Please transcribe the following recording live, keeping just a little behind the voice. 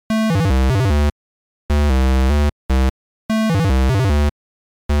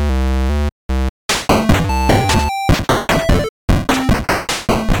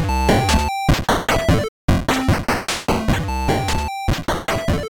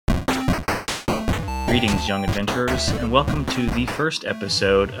Greetings, young adventurers, and welcome to the first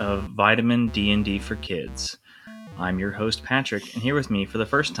episode of Vitamin D&D for Kids. I'm your host, Patrick, and here with me for the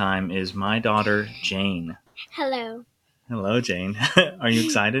first time is my daughter, Jane. Hello. Hello, Jane. Are you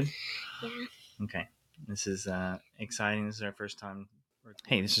excited? Yeah. Okay. This is exciting. This is our first time.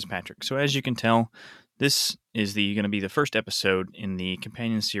 Hey, this is Patrick. So as you can tell, this is going to be the first episode in the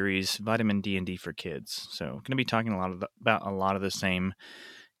companion series, Vitamin D&D for Kids. So I'm going to be talking about a lot of the same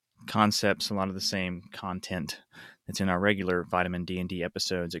concepts, a lot of the same content that's in our regular Vitamin D&D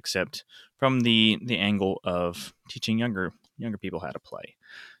episodes, except from the angle of teaching younger people how to play.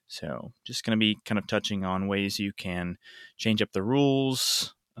 So just going to be kind of touching on ways you can change up the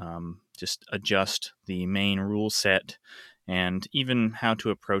rules, just adjust the main rule set, and even how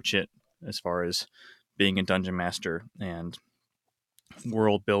to approach it as far as being a dungeon master and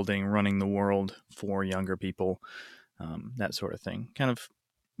world building, running the world for younger people, that sort of thing. Kind of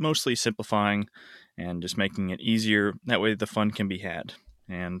mostly simplifying and just making it easier. That way the fun can be had.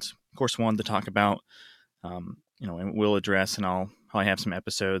 And of course, wanted to talk about, and we'll address, and I'll probably have some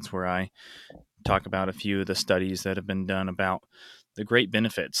episodes where I talk about a few of the studies that have been done about the great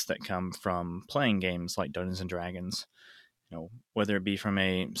benefits that come from playing games like Dungeons and Dragons. Whether it be from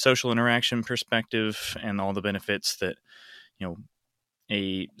a social interaction perspective and all the benefits that,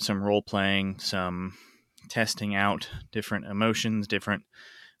 some role playing, some testing out different emotions, different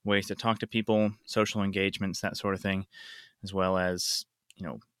ways to talk to people, social engagements, that sort of thing, as well as,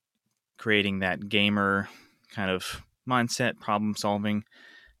 creating that gamer kind of mindset, problem solving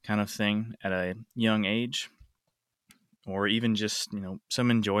kind of thing at a young age, or even just,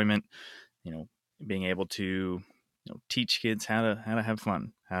 some enjoyment, being able to, teach kids how to have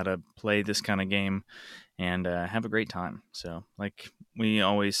fun, how to play this kind of game and have a great time. So like we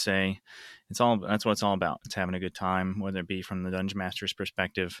always say, that's what it's all about. It's having a good time, whether it be from the dungeon master's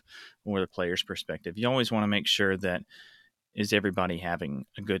perspective or the player's perspective. You always want to make sure that is everybody having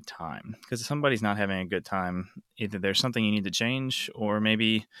a good time, because if somebody's not having a good time, either there's something you need to change, or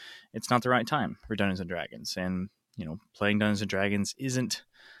maybe it's not the right time for Dungeons and Dragons. And playing Dungeons and Dragons isn't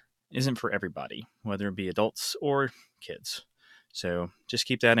for everybody, whether it be adults or kids. So just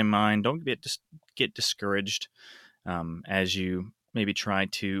keep that in mind. Don't get discouraged as you maybe try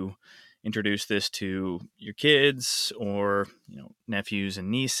to introduce this to your kids, or nephews and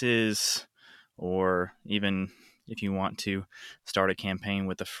nieces, or even if you want to start a campaign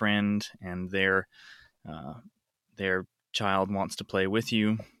with a friend and their child wants to play with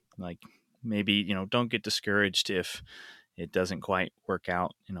you. Like maybe don't get discouraged if it doesn't quite work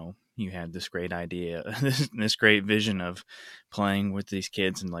out. You had this great idea, this great vision of playing with these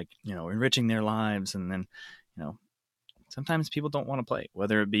kids and enriching their lives, and then sometimes people don't want to play,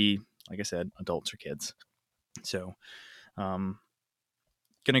 whether it be, like I said, adults or kids. So going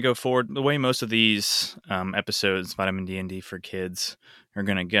to go forward the way most of these episodes, Vitamin D&D for Kids, are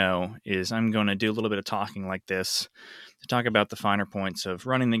going to go is I'm going to do a little bit of talking like this to talk about the finer points of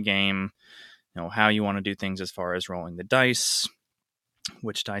running the game, how you want to do things as far as rolling the dice,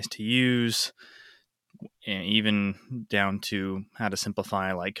 which dice to use, and even down to how to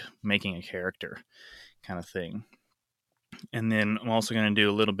simplify, like making a character kind of thing. And then I'm also going to do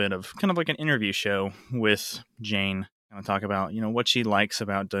a little bit of kind of like an interview show with Jane. I'm going to talk about, what she likes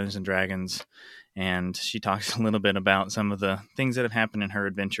about Dungeons and Dragons. And she talks a little bit about some of the things that have happened in her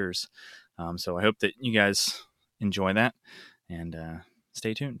adventures. So I hope that you guys enjoy that, and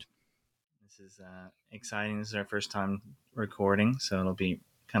stay tuned. This is exciting. This is our first time recording, so it'll be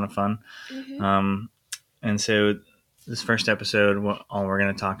kind of fun. Mm-hmm. And so this first episode, all we're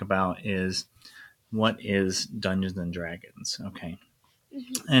going to talk about is what is Dungeons and Dragons. Okay.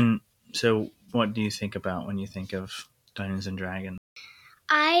 Mm-hmm. And so what do you think about when you think of Dungeons and Dragons?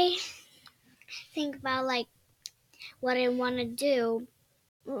 I think about what I want to do,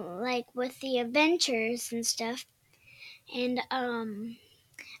 with the adventures and stuff, and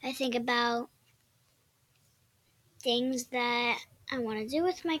I think about things that I want to do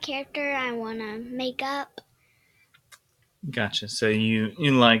with my character. I want to make up. Gotcha. So you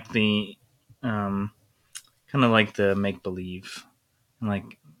like the kind of like the make believe,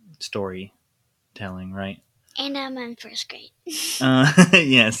 like storytelling, right? And I'm in first grade.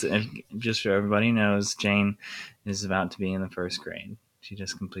 Yes. Just so everybody knows, Jane is about to be in the first grade. She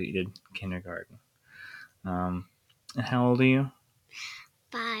just completed kindergarten. And how old are you?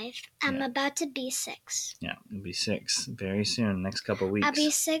 5. I'm about to be 6. Yeah, you'll be 6 very soon, next couple of weeks. I'll be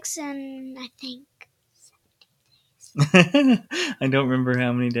 6 in, I think, I don't remember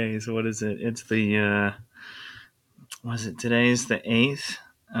how many days. What is it? It's the was it today's the 8th?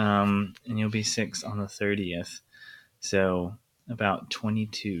 And you'll be 6 on the 30th. So about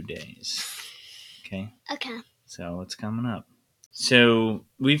 22 days. Okay. Okay. So it's coming up. So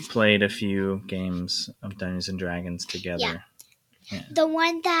we've played a few games of Dungeons and Dragons together. Yeah. The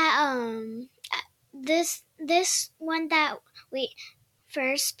one that this one that we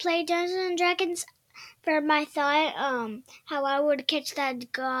first played Dungeons and Dragons, for my thought, how I would catch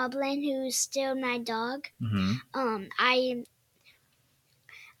that goblin who stole my dog. Mm-hmm.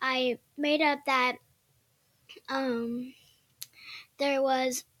 I made up that there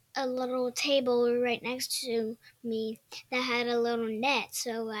was a little table right next to me that had a little net,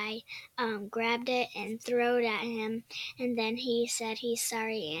 so I grabbed it and threw it at him, and then he said he's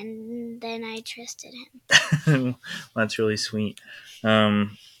sorry, and then I trusted him. Well, that's really sweet.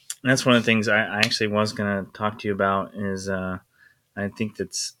 That's one of the things I actually was going to talk to you about is I think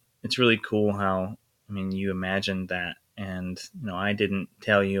it's really cool how, I mean, you imagined that, and I didn't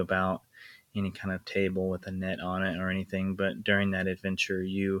tell you about any kind of table with a net on it or anything, but during that adventure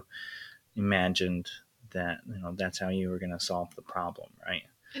you imagined that that's how you were going to solve the problem, right?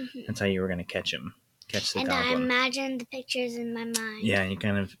 Mm-hmm. That's how you were going to catch the and goblin. I imagined the pictures in my mind. Yeah, you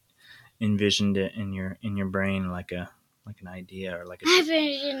kind of envisioned it in your brain like an idea or like a. I'm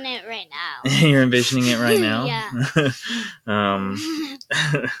envisioning it right now. You're envisioning it right now. Yeah.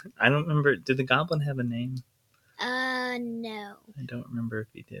 I don't remember. Did the goblin have a name? No. I don't remember if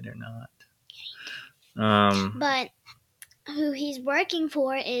he did or not. But who he's working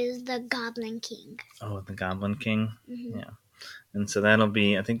for is the Goblin King. Oh, the Goblin King. Mm-hmm. Yeah, and so that'll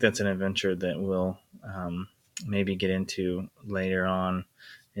be. I think that's an adventure that we'll maybe get into later on.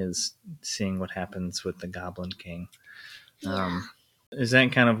 Is seeing what happens with the Goblin King. Yeah. Is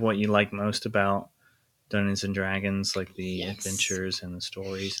that kind of what you like most about Dungeons and Dragons, like the Yes. adventures and the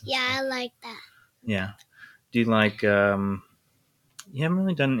stories? And yeah, stuff? I like that. Yeah. Do you like? You haven't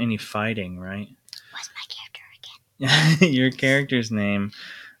really done any fighting, right? What's my character again? Your character's name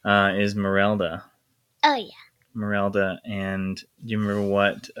is Merelda. Oh yeah. Merelda, and do you remember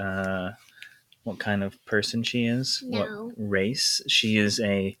what kind of person she is? No. What race? She is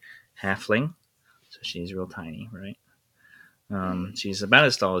a halfling, so she's real tiny, right? She's about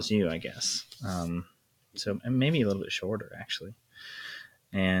as tall as you, I guess. So maybe a little bit shorter, actually.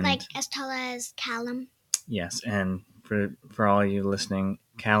 And like as tall as Callum. Yes, and for all you listening,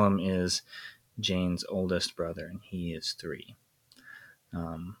 Callum is Jane's oldest brother, and he is 3.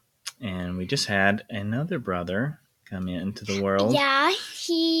 And we just had another brother come into the world. Yeah,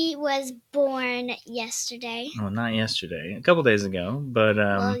 he was born yesterday. Well, not yesterday, a couple days ago, but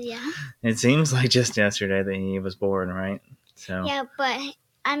well, yeah. It seems like just yesterday that he was born, right? So yeah, but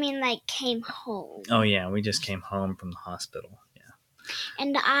I mean, like came home. Oh yeah, we just came home from the hospital. Yeah.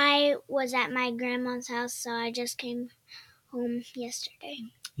 And I was at my grandma's house, so I just came home yesterday.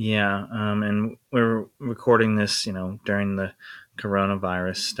 Yeah, and we're recording this, during the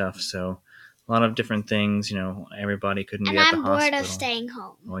coronavirus stuff, so a lot of different things, everybody couldn't be at the hospital. And I'm bored of staying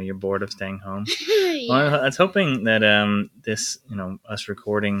home. Well, you're bored of staying home? yeah. Well, I was hoping that this, us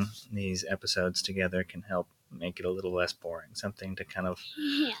recording these episodes together can help make it a little less boring, something to kind of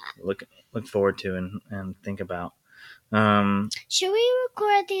look forward to and think about. Should we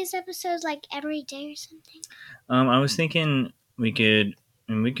record these episodes like every day or something? I was thinking we can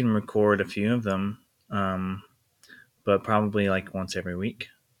record a few of them, but probably like once every week.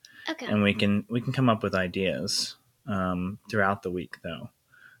 Okay. And we can come up with ideas throughout the week, though.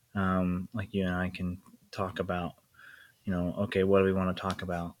 Like you and I can talk about, okay, what do we want to talk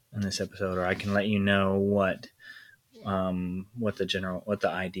about in this episode, or I can let you know what the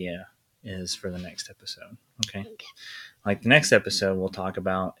idea is for the next episode. Okay. Like the next episode we'll talk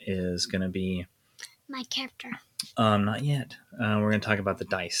about is going to be my character. Not yet. We're going to talk about the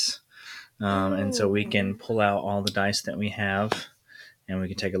dice. And so we can pull out all the dice that we have, and we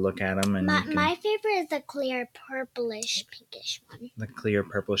can take a look at them. And my favorite is the clear purplish pinkish one. The clear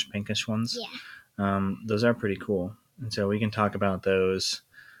purplish pinkish ones? Yeah. Those are pretty cool. And so we can talk about those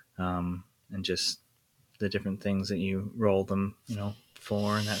and just the different things that you roll them,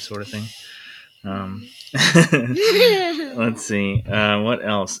 for and that sort of thing. Let's see. What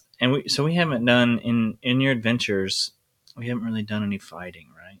else? And we haven't done in your adventures, we haven't really done any fighting,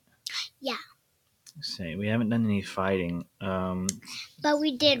 right? Yeah. Say we haven't done any fighting. But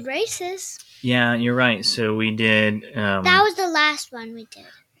we did races. Yeah, you're right. So we did. That was the last one we did.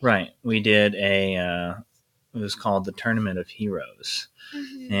 Right. We did it was called the Tournament of Heroes,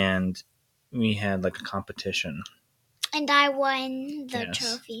 and we had like a competition. And I won the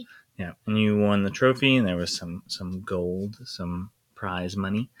trophy. Yeah, and you won the trophy, and there was some gold, some prize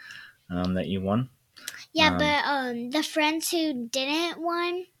money that you won. Yeah, but the friends who didn't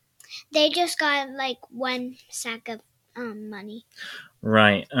won, they just got like one sack of money.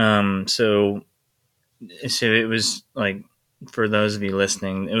 Right. So so it was like, for those of you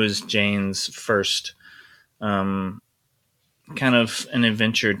listening, it was Jane's first kind of an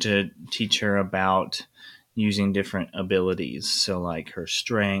adventure to teach her about using different abilities. So like her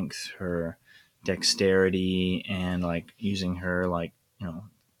strength, her dexterity, and like using her like,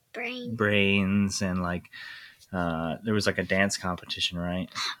 brains, and like there was like a dance competition, right?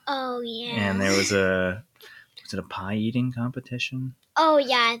 Oh yeah. And there was a pie eating competition? Oh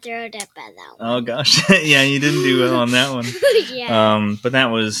yeah, I threw it up at that one. Oh gosh, yeah, you didn't do well on that one. Yeah. But that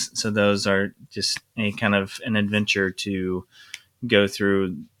was, so those are just a kind of an adventure to go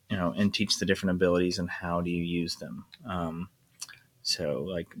through, and teach the different abilities and how do you use them. So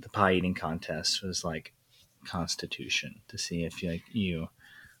like the pie eating contest was like Constitution, to see if you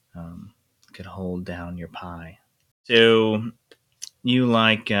could hold down your pie. So you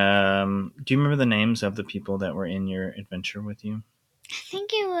like, do you remember the names of the people that were in your adventure with you? I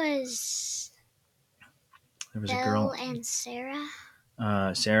think it was There was Bill a girl and Sarah.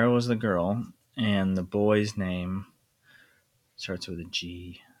 Sarah was the girl, and the boy's name starts with a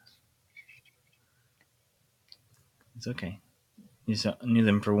G. It's okay. You knew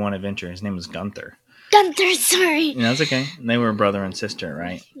them for one adventure. His name was Gunther. Gunther, sorry. Yeah, that's okay. They were brother and sister,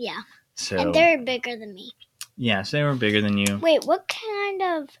 right? Yeah. So, and they're bigger than me. Yeah, so they were bigger than you. Wait, what kind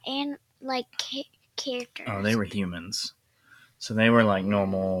of characters? Oh, they were humans. So they were like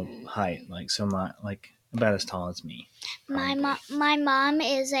normal height, like about as tall as me. My mom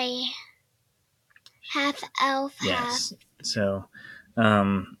is a half elf. Yes. So,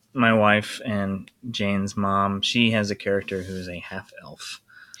 my wife and Jane's mom, she has a character who is a half elf.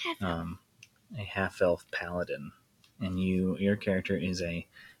 A half elf paladin, and your character is a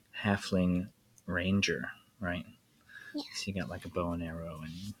halfling ranger, right? Yeah. So you got like a bow and arrow,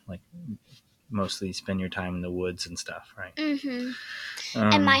 and like mostly spend your time in the woods and stuff, right? Mm-hmm.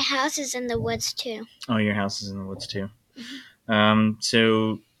 And my house is in the woods too. Oh, your house is in the woods too. Mm-hmm.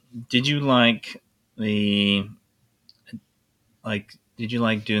 So did you like doing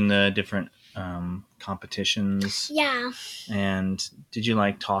the different competitions? Yeah. And did you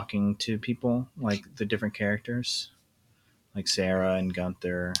like talking to people, like the different characters, like Sarah and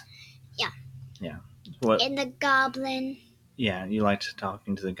Gunther? Yeah. Yeah. What? And the goblin. Yeah, you liked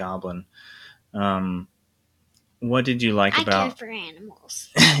talking to the goblin. What did you like about? I care for animals.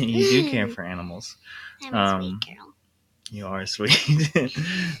 You do care for animals. I'm a sweet girl. You are sweet.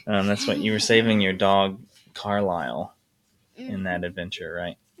 That's what you were saving your dog Carlisle in that adventure,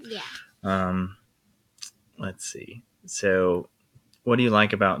 right? Yeah. Let's see. So, what do you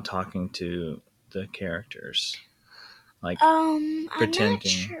like about talking to the characters? Like pretending. I'm not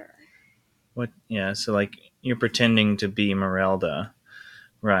sure. What? Yeah. So, like, you're pretending to be Merelda,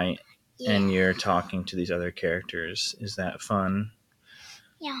 right? Yeah. And you're talking to these other characters. Is that fun?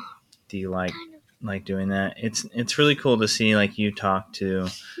 Yeah. Do you like doing that? It's really cool to see like you talk to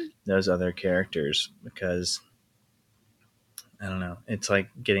those other characters, because I don't know, it's like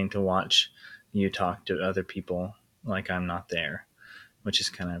getting to watch you talk to other people like I'm not there, which is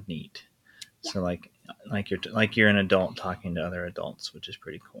kind of neat. Yeah. So like you're an adult talking to other adults, which is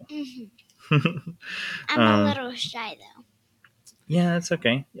pretty cool. Mm-hmm. I'm a little shy though. Yeah, that's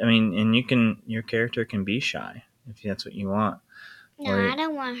okay. I mean, and your character can be shy if that's what you want. No, I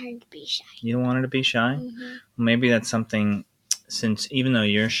don't want her to be shy. You don't want her to be shy? Mm-hmm. Well, maybe that's something, since even though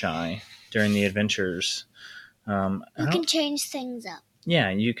you're shy during the adventures, you can change things up. Yeah,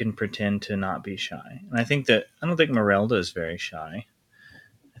 you can pretend to not be shy. And I don't think Merelda is very shy.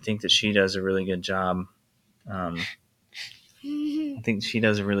 I think that she does a really good job. I think she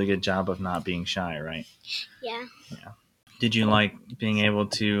does a really good job of not being shy, right? Yeah. Yeah. Did you like being able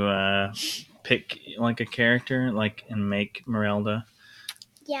to pick like a character, like, and make Merelda?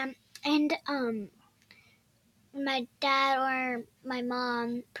 Yeah, and my dad or my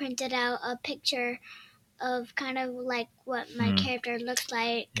mom printed out a picture of kind of like what my character looks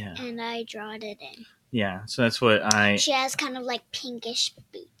like, and I drawed it in. Yeah, so that's what She has kind of like pinkish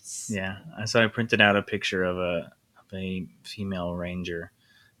boots. Yeah, so I printed out a picture of a female ranger,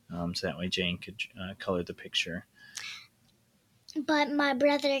 so that way Jane could color the picture. But my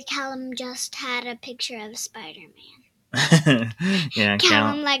brother Callum just had a picture of Spider-Man. Yeah,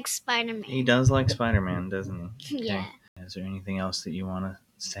 Callum likes Spider-Man. He does like Spider-Man, doesn't he? Okay. Yeah. Is there anything else that you want to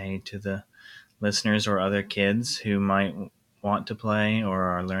say to the listeners or other kids who might want to play or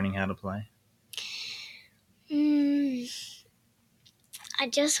are learning how to play? I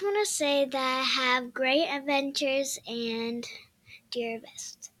just want to say that have great adventures and do your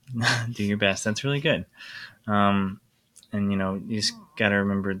best. Do your best. That's really good. And you just got to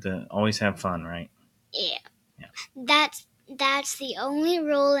remember to always have fun, right? Yeah. That's That's the only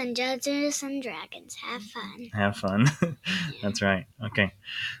rule in Dungeons and Dragons. Have fun. Have fun. That's right. Okay.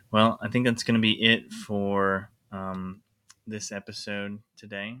 Well, I think that's going to be it for this episode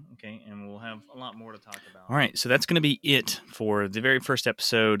today. Okay. And we'll have a lot more to talk about. All right. So that's going to be it for the very first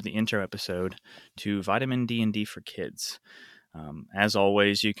episode, the intro episode to Vitamin D&D for Kids. As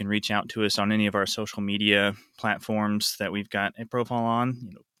always, you can reach out to us on any of our social media platforms that we've got a profile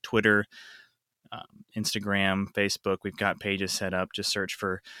on, Twitter, Instagram, Facebook. We've got pages set up. Just search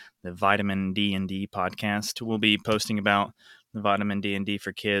for the Vitamin D&D podcast. We'll be posting about the Vitamin D&D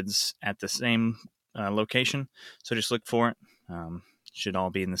for Kids at the same location. So just look for it. Should all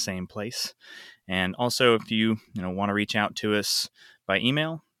be in the same place. And also, if you want to reach out to us by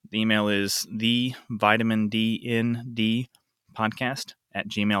email, the email is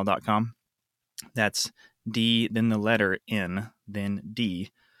thevitaminDNDpodcast@gmail.com. That's D, then the letter N, then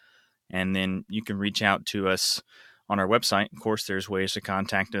D. And then you can reach out to us on our website. Of course, there's ways to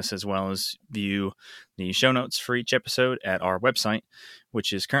contact us as well as view the show notes for each episode at our website,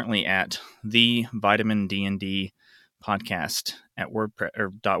 which is currently at the Vitamin D&D podcast at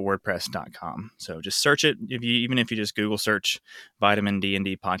wordpress.com. So just search it. Even if you just Google search Vitamin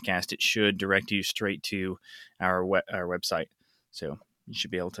D&D podcast, it should direct you straight to our website. So you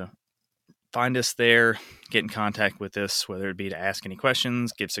should be able to find us there, get in contact with us, whether it be to ask any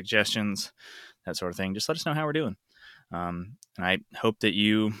questions, give suggestions, that sort of thing. Just let us know how we're doing. And I hope that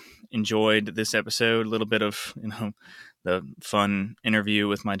you enjoyed this episode, a little bit of, the fun interview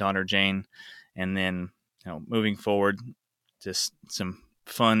with my daughter, Jane. And then, moving forward, just some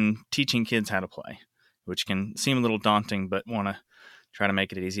fun teaching kids how to play, which can seem a little daunting, but want to try to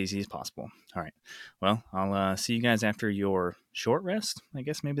make it as easy as possible. All right. Well, I'll see you guys after your short rest. I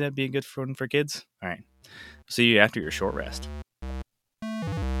guess maybe that'd be a good one for kids. All right. See you after your short rest.